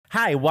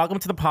Hi, welcome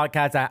to the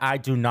podcast that I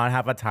do not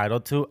have a title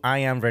to. I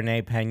am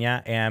Renee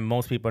Pena, and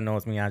most people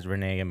knows me as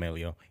Renee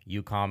Emilio.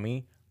 You call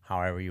me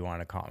however you want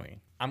to call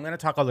me. I'm going to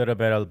talk a little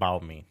bit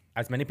about me.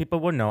 As many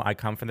people will know, I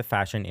come from the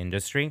fashion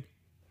industry.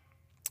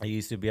 I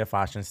used to be a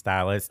fashion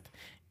stylist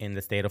in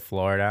the state of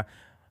Florida,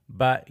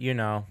 but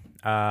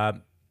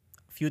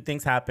few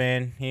things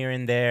happened here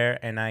and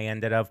there, and I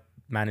ended up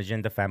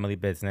managing the family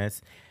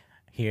business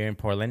here in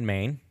Portland,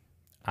 Maine.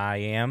 I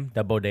am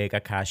the bodega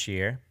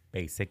cashier,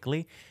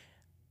 basically.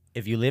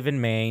 If you live in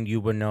Maine,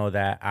 you would know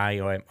that I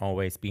am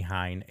always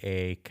behind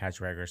a cash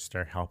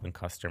register helping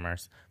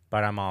customers,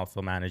 but I'm also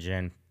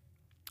managing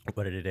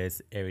what it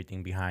is,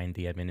 everything behind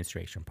the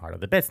administration part of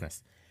the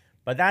business.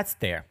 But that's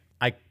there.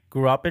 I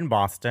grew up in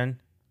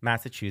Boston,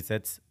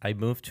 Massachusetts. I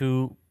moved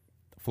to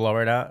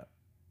Florida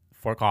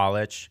for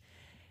college,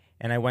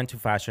 and I went to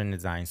fashion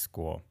design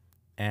school.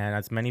 And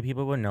as many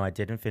people would know, I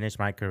didn't finish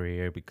my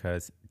career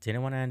because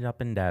didn't want to end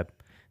up in debt,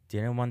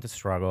 didn't want to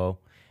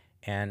struggle,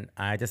 and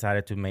I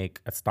decided to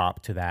make a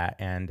stop to that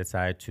and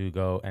decided to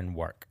go and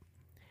work.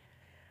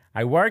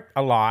 I worked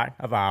a lot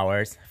of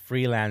hours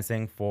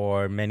freelancing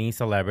for many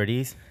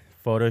celebrities,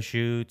 photo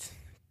shoots,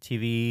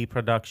 TV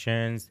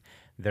productions.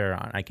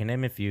 I can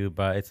name a few,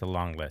 but it's a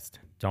long list.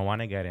 Don't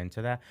want to get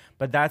into that.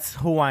 But that's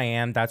who I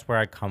am. That's where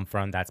I come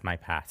from. That's my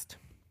past.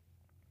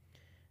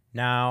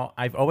 Now,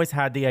 I've always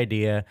had the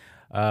idea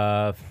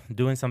of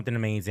doing something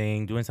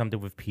amazing, doing something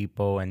with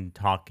people and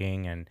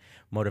talking and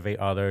motivate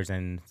others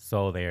and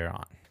so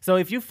thereon. So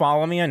if you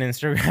follow me on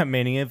Instagram,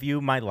 many of you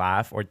might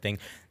laugh or think,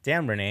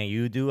 damn, Renee,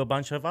 you do a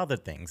bunch of other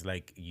things.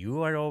 Like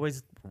you are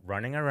always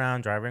running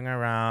around, driving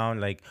around.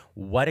 Like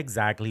what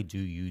exactly do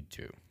you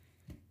do?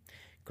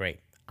 Great.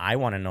 I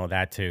want to know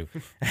that too.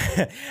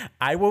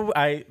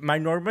 My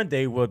normal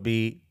day would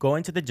be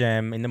going to the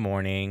gym in the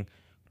morning,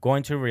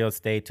 going to real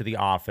estate, to the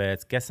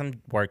office, get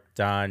some work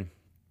done,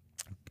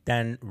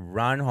 then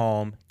run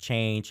home,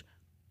 change,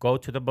 go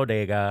to the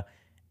bodega,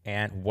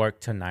 and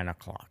work till 9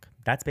 o'clock.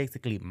 That's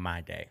basically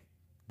my day.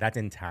 That's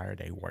entire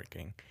day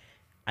working.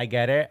 I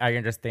get it. I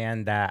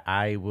understand that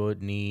I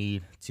would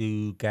need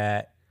to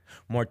get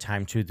more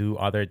time to do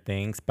other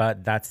things,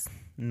 but that's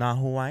not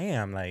who I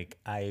am. Like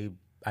I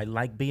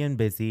like being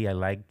busy. I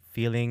like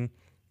feeling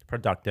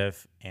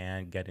productive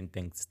and getting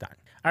things done.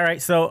 All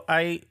right, so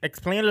I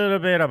explained a little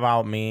bit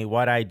about me,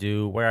 what I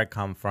do, where I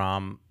come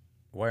from,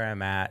 where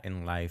I'm at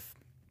in life.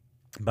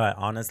 But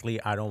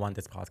honestly, I don't want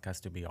this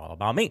podcast to be all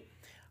about me.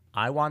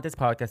 I want this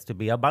podcast to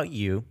be about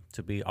you,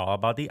 to be all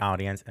about the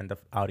audience, and the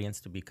audience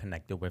to be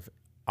connected with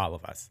all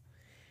of us.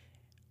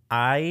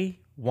 I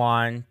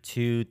want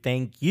to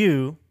thank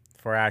you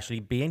for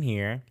actually being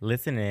here,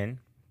 listening,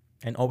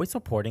 and always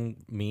supporting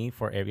me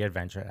for every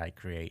adventure I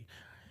create.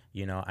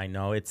 I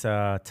know it's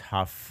a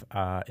tough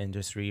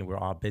industry. We're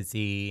all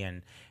busy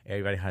and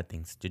everybody had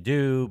things to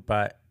do.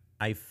 But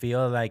I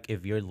feel like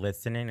if you're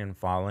listening and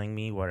following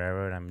me,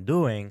 whatever I'm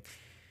doing,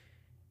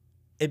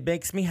 it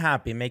makes me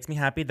happy. It makes me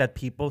happy that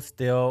people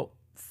still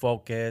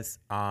focus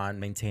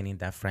on maintaining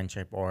that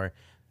friendship or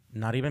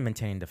not even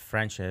maintaining the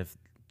friendship,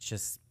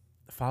 just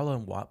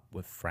following up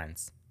with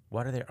friends.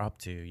 What are they up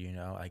to?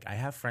 Like I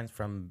have friends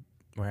from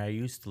where I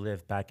used to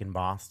live back in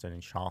Boston, in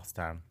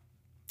Charlestown.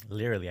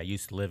 Literally, I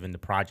used to live in the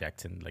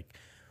project in like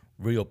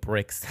real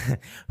bricks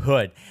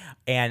hood.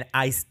 And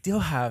I still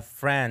have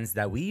friends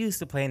that we used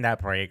to play in that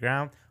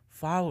playground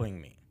following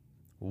me.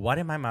 What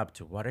am I up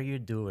to? What are you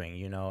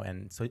doing?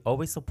 And so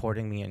always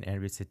supporting me in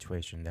every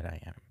situation that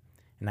I am.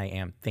 And I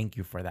am. Thank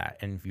you for that.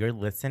 And if you're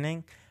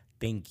listening,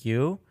 thank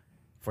you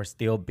for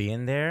still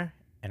being there.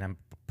 And I'm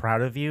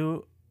proud of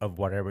you of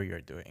whatever you're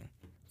doing.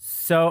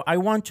 So I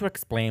want to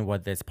explain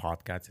what this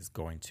podcast is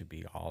going to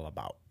be all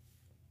about.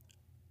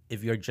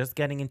 If you're just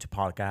getting into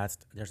podcasts,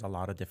 there's a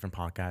lot of different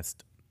podcasts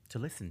to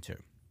listen to.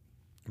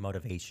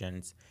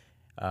 Motivations,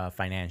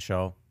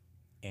 financial,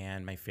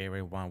 and my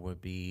favorite one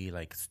would be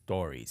like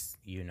stories.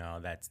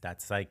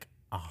 That's like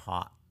a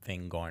hot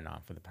thing going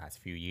on for the past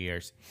few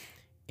years.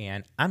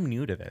 And I'm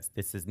new to this.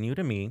 This is new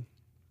to me.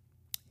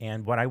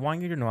 And what I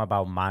want you to know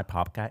about my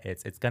podcast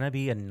is it's going to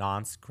be a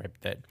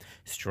non-scripted,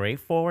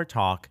 straightforward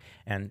talk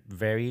and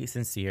very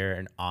sincere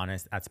and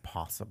honest as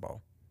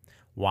possible.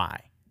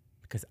 Why?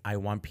 Because I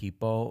want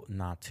people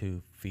not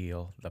to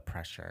feel the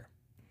pressure.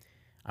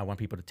 I want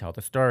people to tell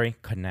the story,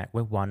 connect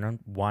with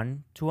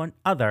one to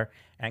another,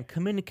 and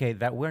communicate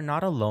that we're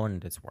not alone in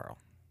this world.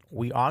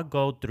 We all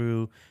go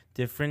through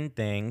different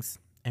things,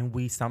 and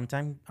we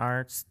sometimes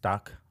are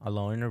stuck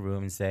alone in a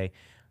room and say,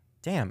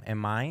 damn,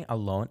 am I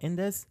alone in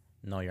this?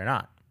 No, you're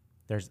not.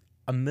 There's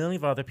a million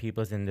of other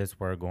people in this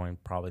world going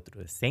probably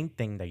through the same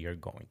thing that you're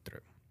going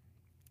through.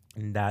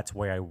 And that's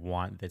where I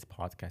want this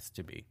podcast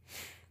to be.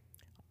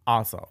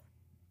 Also,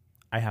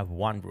 I have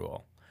one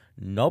rule.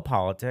 No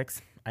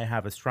politics. I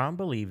have a strong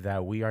belief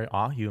that we are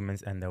all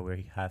humans and that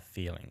we have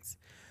feelings.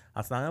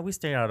 As long as we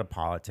stay out of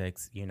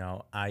politics,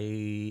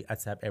 I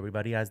accept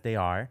everybody as they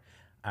are.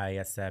 I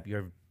accept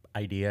your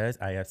ideas.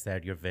 I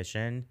accept your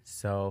vision.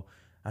 So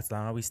as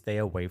long as we stay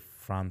away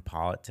from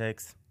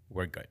politics,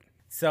 we're good.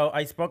 So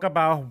I spoke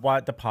about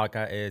what the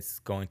podcast is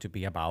going to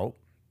be about.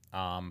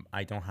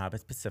 I don't have a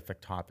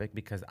specific topic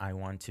because I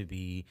want to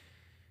be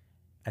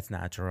as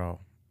natural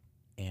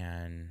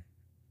and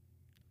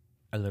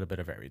a little bit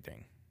of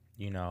everything.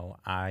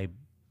 I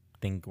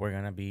think we're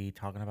going to be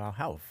talking about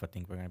health. I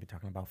think we're going to be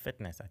talking about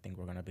fitness. I think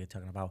we're going to be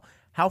talking about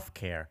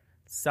healthcare,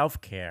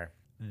 self-care.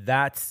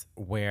 That's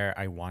where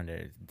I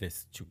wanted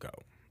this to go.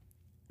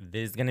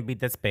 This is going to be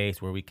the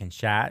space where we can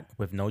chat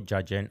with no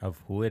judging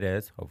of who it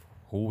is, of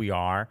who we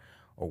are,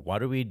 or what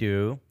do we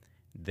do.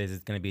 This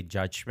is going to be a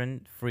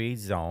judgment-free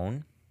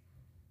zone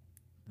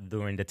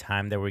during the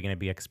time that we're going to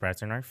be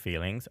expressing our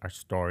feelings, our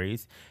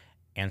stories,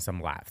 and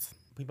some laughs.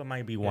 People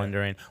might be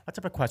wondering, what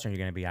type of question you're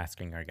going to be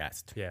asking our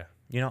guest? Yeah.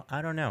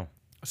 I don't know.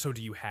 So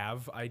do you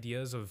have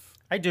ideas of?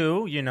 I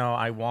do.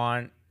 I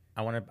want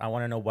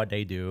to know what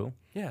they do.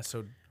 Yeah.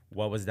 So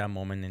what was that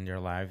moment in their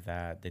life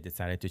that they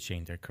decided to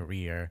change their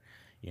career?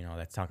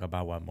 Let's talk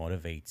about what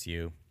motivates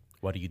you.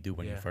 What do you do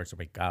when you first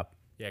wake up?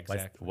 Yeah,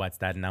 exactly. What's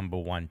that number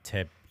one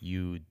tip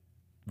you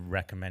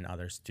recommend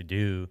others to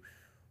do?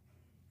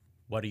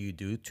 What do you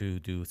do to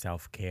do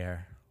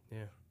self-care?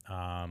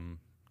 Yeah.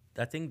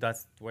 I think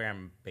that's where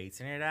I'm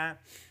basing it at.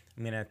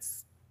 I mean,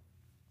 it's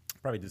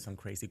probably do some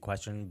crazy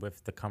question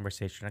with the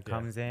conversation that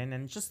comes in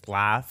and just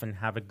laugh and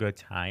have a good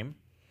time.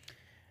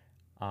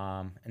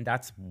 And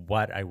that's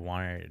what I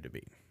wanted it to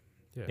be.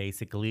 Yeah.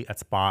 Basically, a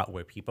spot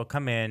where people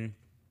come in.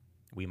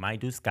 We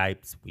might do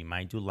Skypes. We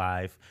might do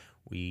live.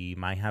 We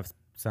might have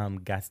some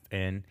guests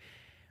in.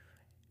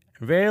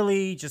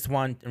 Really just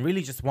want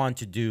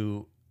to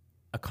do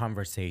a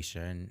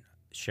conversation,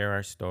 share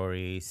our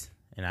stories,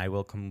 and I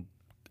will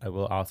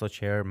also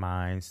share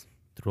mine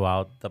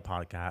throughout the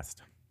podcast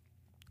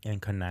and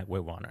connect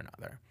with one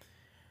another.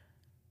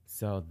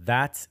 So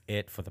that's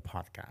it for the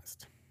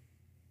podcast.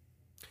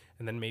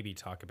 And then maybe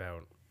talk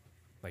about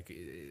like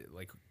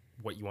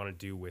what you want to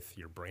do with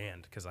your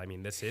brand, because I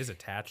mean this is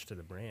attached to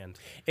the brand.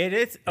 It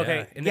is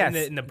okay. And yes,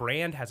 and the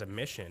brand has a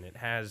mission. It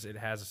has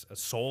a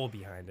soul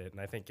behind it, and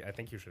I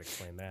think you should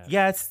explain that.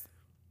 Yes,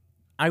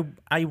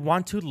 I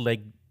want to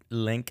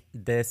link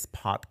this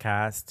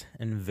podcast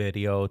and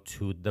video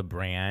to the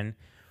brand.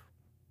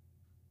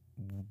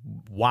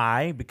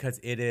 Why? Because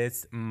it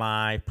is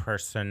my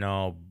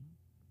personal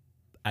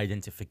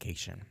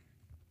identification.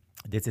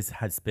 This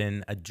has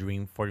been a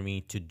dream for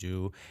me to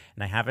do,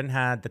 and I haven't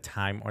had the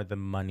time or the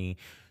money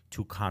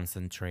to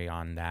concentrate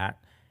on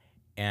that.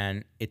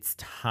 And it's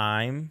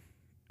time,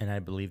 and I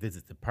believe this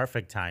is the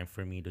perfect time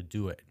for me to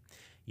do it.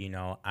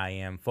 I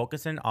am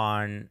focusing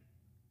on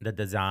the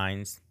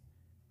designs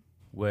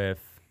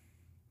with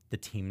the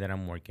team that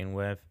I'm working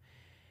with,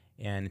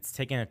 and it's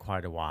taken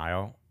quite a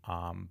while.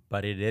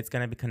 But it is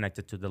going to be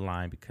connected to the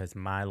line because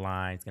my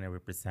line is going to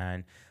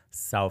represent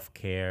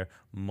self-care,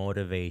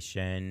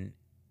 motivation,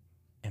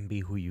 and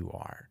be who you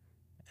are.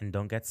 And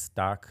don't get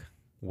stuck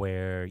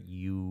where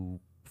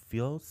you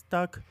feel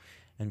stuck,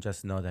 and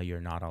just know that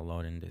you're not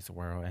alone in this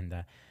world, and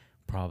that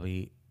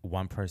probably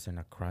one person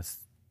across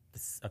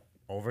this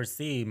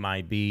overseas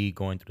might be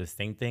going through the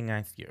same thing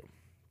as you.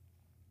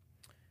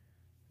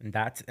 And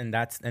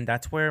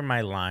that's where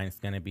my line is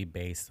going to be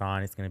based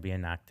on. It's going to be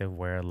an active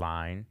wear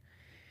line.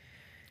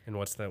 And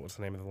what's the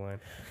name of the line?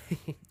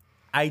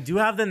 I do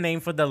have the name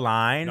for the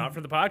line. Not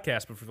for the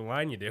podcast, but for the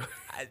line you do.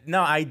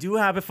 No, I do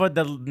have it for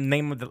the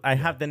name of the... I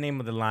have the name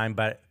of the line,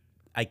 but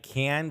I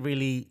can't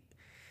really...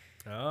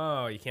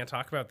 Oh, you can't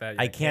talk about that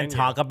yet. I can't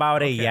talk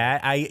about it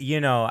yet.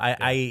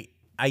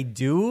 I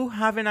do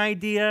have an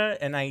idea,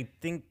 and I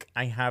think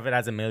I have it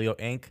as Emilio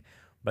Inc.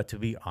 But to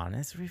be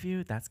honest with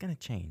you, that's going to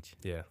change.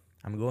 Yeah.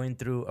 I'm going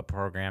through a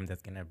program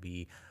that's going to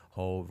be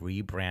whole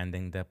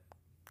rebranding the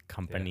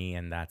company,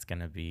 and that's going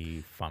to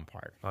be fun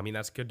part. I mean,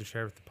 that's good to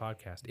share with the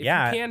podcast. If you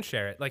can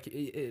share it, like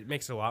it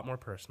makes it a lot more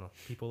personal.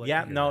 People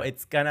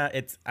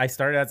I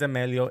started as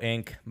Emilio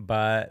Inc.,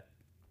 but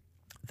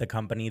the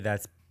company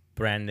that's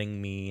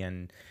branding me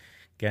and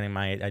getting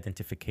my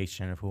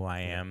identification of who I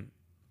am,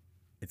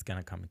 it's going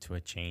to come to a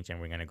change, and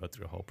we're going to go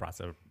through a whole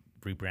process of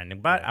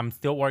rebranding. But I'm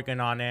still working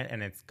on it,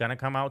 and it's going to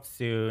come out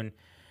soon.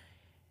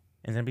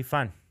 It's going to be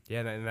fun. Yeah,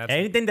 and that's...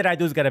 Anything that I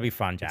do is going to be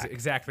fun, Jack.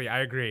 Exactly, I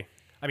agree.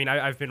 I mean,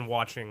 I've been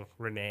watching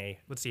Renee.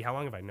 Let's see, how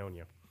long have I known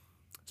you?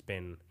 It's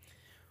been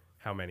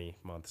how many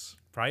months?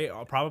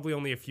 Probably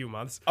only a few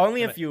months.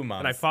 A few months.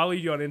 And I followed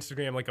you on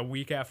Instagram like a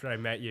week after I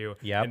met you.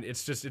 Yeah. And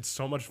it's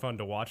so much fun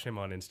to watch him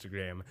on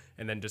Instagram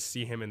and then just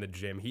see him in the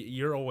gym.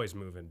 You're always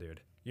moving,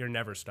 dude. You're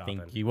never stopping.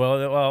 Thank you.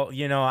 Well,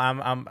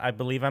 I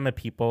believe I'm a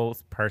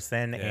people's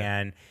person,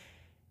 and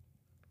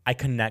I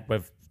connect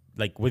with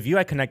you.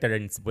 I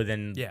connected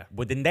within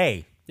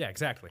day. Yeah,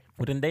 exactly.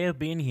 Within day of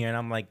being here, and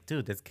I'm like,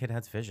 dude, this kid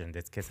has vision.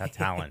 This kid has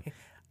talent.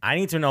 I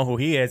need to know who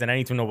he is, and I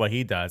need to know what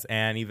he does.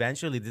 And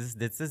eventually,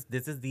 this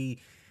is the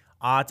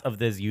odds of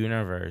this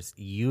universe.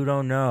 You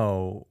don't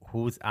know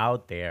who's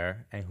out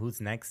there and who's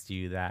next to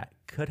you that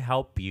could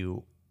help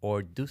you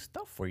or do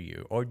stuff for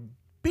you or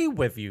be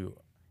with you.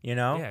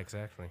 Yeah,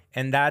 exactly.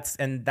 And that's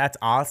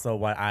also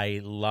what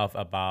I love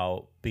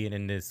about being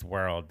in this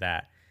world,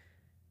 that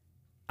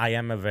I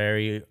am a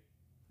very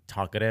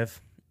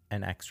talkative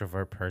and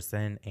extrovert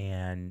person,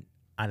 and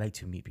I like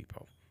to meet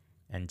people.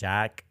 And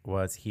Jack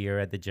was here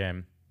at the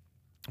gym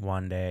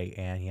one day,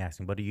 and he asked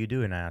me, "What do you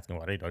do?" And I asked him,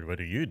 "What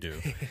do you do?"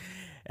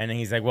 And then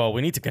he's like, "Well,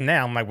 we need to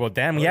connect." I'm like, "Well,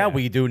 damn, yeah,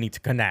 we do need to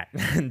connect."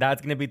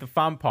 That's gonna be the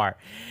fun part.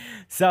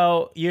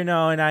 So,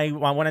 and I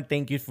want to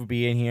thank you for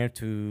being here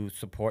to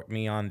support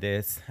me on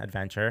this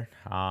adventure.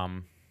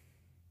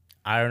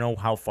 I don't know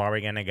how far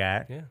we're gonna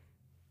get. Yeah.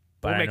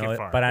 But We'll I make know, it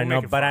far. but I We'll know,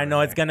 make it but I far,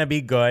 know it's Renee. gonna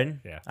be good.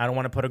 Yeah. I don't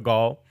want to put a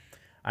goal.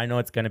 I know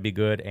it's gonna be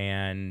good,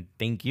 and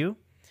thank you.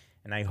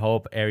 And I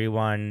hope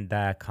everyone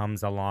that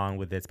comes along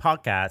with this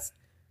podcast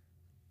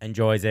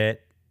enjoys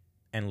it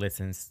and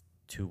listens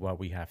to what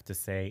we have to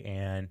say.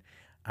 And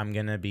I'm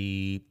gonna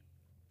be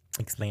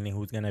explaining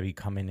who's gonna be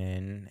coming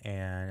in,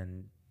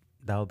 and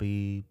that'll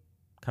be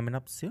coming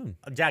up soon.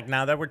 Jack,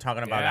 now that we're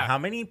talking about Yeah. that, how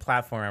many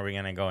platforms are we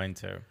gonna go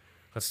into?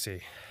 Let's see.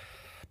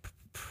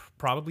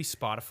 Probably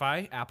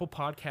Spotify. Apple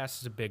Podcasts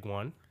is a big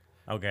one.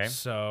 Okay.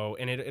 So,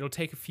 and it'll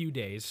take a few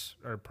days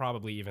or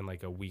probably even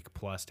like a week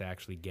plus to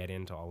actually get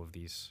into all of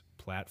these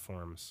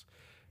platforms.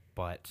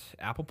 But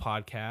Apple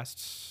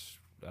Podcasts,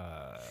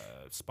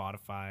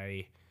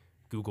 Spotify,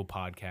 Google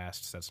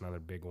Podcasts, that's another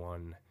big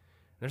one.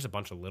 There's a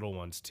bunch of little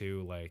ones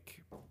too,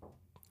 like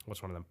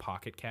what's one of them?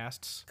 Pocket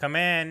Casts. Come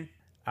in.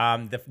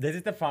 This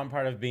is the fun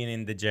part of being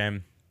in the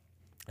gym,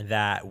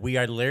 that we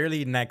are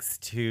literally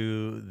next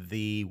to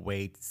the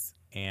weights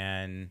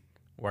and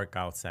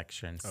workout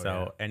section.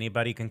 So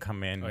anybody can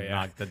come in and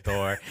knock the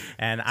door.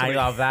 And I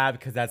love that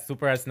because that's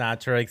super as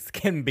natural as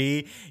can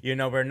be.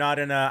 We're not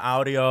in an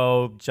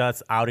audio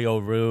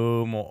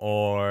room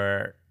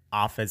or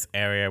office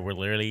area. We're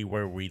literally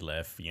where we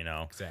live,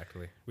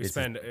 Exactly.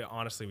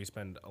 Honestly, we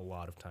spend a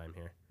lot of time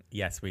here.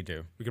 Yes, we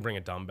do. We could bring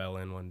a dumbbell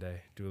in one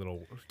day. Do a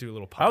little.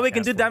 Oh, we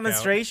can do podcast workout.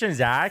 demonstrations,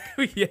 Zach.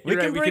 Yeah, we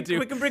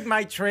can bring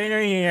my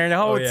trainer here and the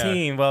whole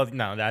team. Well,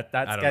 no, that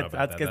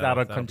gets out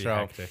of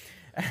control.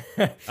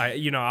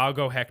 I'll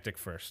go hectic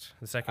first.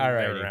 The second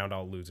Alrighty. round,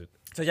 I'll lose it.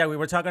 So yeah, we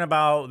were talking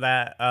about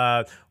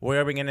that.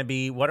 Where are we gonna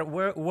be? Where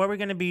are we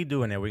gonna be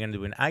doing it? We're gonna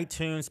do it in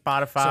iTunes,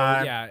 Spotify.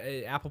 So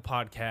yeah, Apple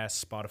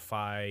Podcasts,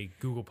 Spotify,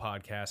 Google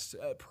Podcasts,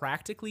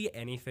 practically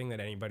anything that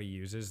anybody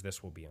uses,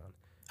 this will be on.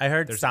 I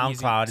heard There's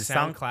SoundCloud.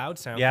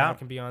 SoundCloud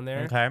can be on there.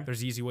 Okay.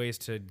 There's easy ways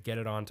to get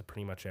it on to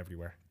pretty much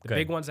everywhere. The Good.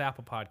 big one's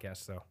Apple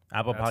Podcasts, though.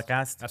 Apple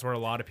Podcasts. That's where a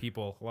lot of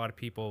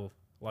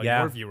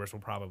your viewers will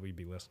probably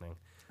be listening.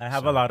 I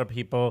have a lot of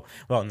people.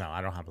 Well, no,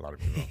 I don't have a lot of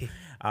people.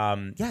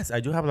 Yes, I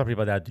do have a lot of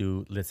people that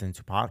do listen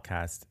to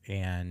podcasts,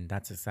 and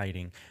that's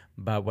exciting.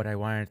 But what I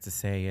wanted to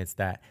say is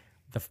that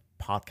the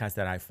podcast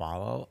that I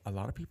follow, a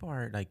lot of people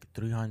are like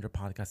 300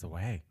 podcasts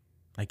away,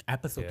 like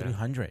episode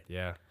 300.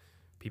 Yeah.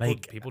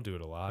 People do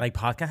it a lot. Like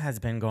podcast has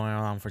been going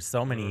on for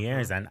so many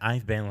years, and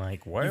I've been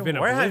like, You've been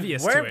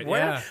oblivious to it.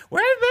 Where have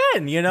I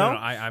been? No,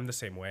 I'm the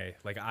same way.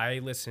 Like I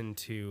listen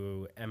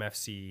to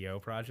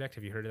MFCEO Project.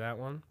 Have you heard of that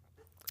one?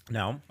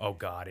 No. Oh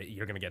God,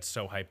 you're gonna get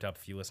so hyped up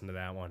if you listen to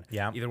that one.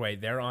 Yeah. Either way,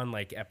 they're on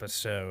like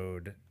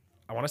episode.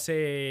 I want to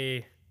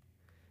say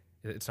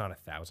it's not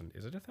 1,000.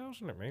 Is it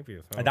 1,000 or maybe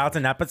 1,000?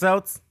 1,000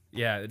 episodes?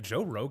 Yeah,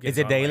 Joe Rogan. Is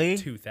it daily?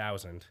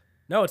 2,000.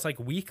 No, it's like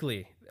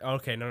weekly.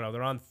 Okay, no,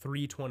 they're on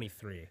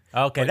 323.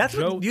 Okay, But that's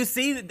Joe- what you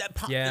see.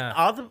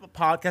 All the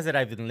podcasts that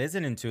I've been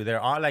listening to, they're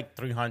all like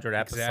 300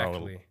 episodes.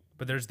 Exactly.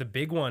 But there's the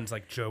big ones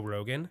like Joe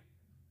Rogan.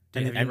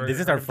 And Have you ever this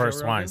is heard our of Joe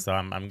first one, Rogan? so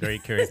I'm very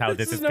curious how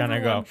this is gonna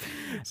number go. one.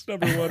 It's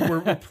number one.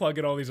 We're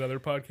plugging all these other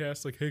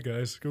podcasts. Like, hey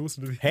guys, go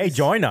listen to these. Hey,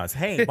 join us.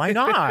 Hey, why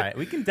not?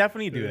 We can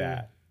definitely do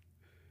that.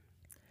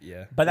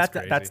 Yeah, But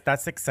crazy.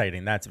 that's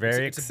exciting. That's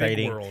very it's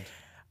exciting. a big world.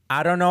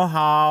 I don't know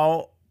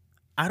how.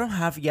 I don't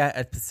have yet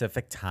a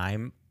specific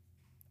time.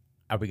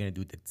 Are we gonna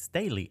do this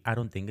daily? I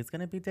don't think it's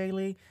gonna be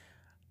daily.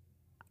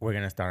 We're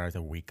gonna start as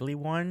a weekly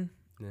one.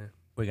 Yeah.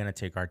 We're gonna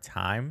take our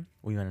time.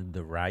 We're gonna do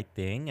the right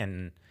thing.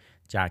 And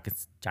Jack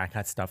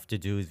has stuff to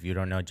do. If you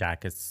don't know,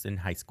 Jack is in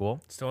high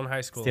school. Still in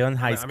high school. Still in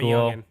high I'm a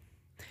school. youngin'.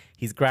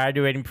 He's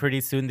graduating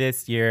pretty soon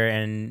this year,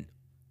 and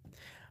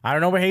I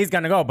don't know where he's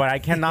gonna go, but I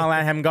cannot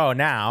let him go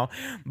now.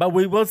 But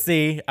we will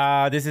see.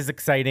 This is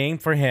exciting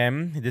for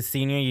him, the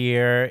senior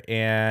year,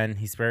 and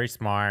he's very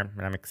smart,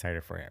 and I'm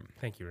excited for him.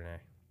 Thank you, Renee.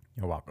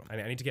 You're welcome. I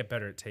need to get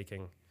better at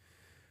taking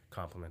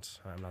compliments.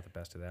 I'm not the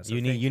best at that. So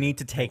You need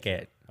to take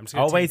it. I'm just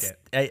gonna Always.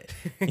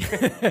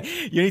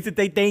 You need to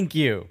say thank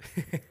you.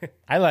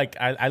 I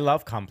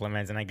love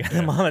compliments, and I get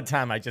them all the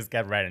time. I just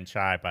get red and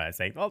shy, but I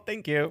say, "Oh,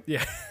 thank you."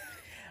 Yeah.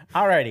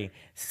 Alrighty,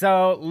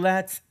 so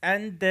let's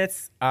end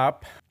this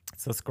up.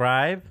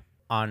 Subscribe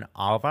on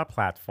all of our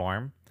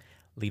platform.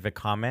 Leave a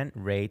comment,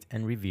 rate,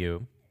 and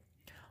review.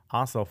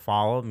 Also,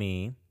 follow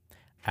me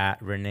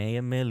at Renee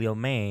Emilio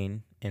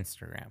Main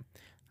Instagram.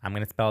 I'm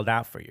going to spell it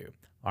out for you.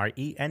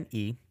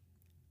 ReneEMilioMaine.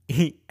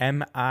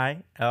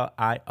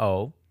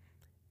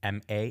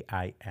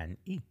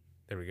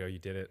 There we go. You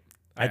did it.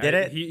 I did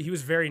it? He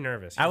was very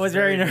nervous. I was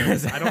very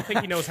nervous. I don't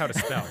think he knows how to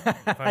spell.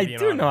 if I'm I being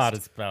do know how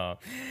honest. to spell.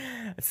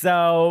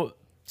 So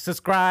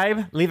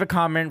subscribe, leave a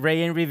comment,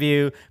 rate and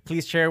review.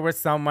 Please share with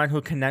someone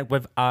who connect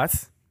with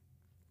us.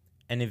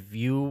 And if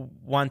you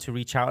want to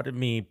reach out to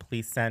me,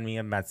 please send me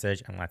a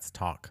message and let's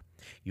talk.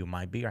 You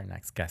might be our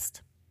next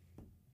guest.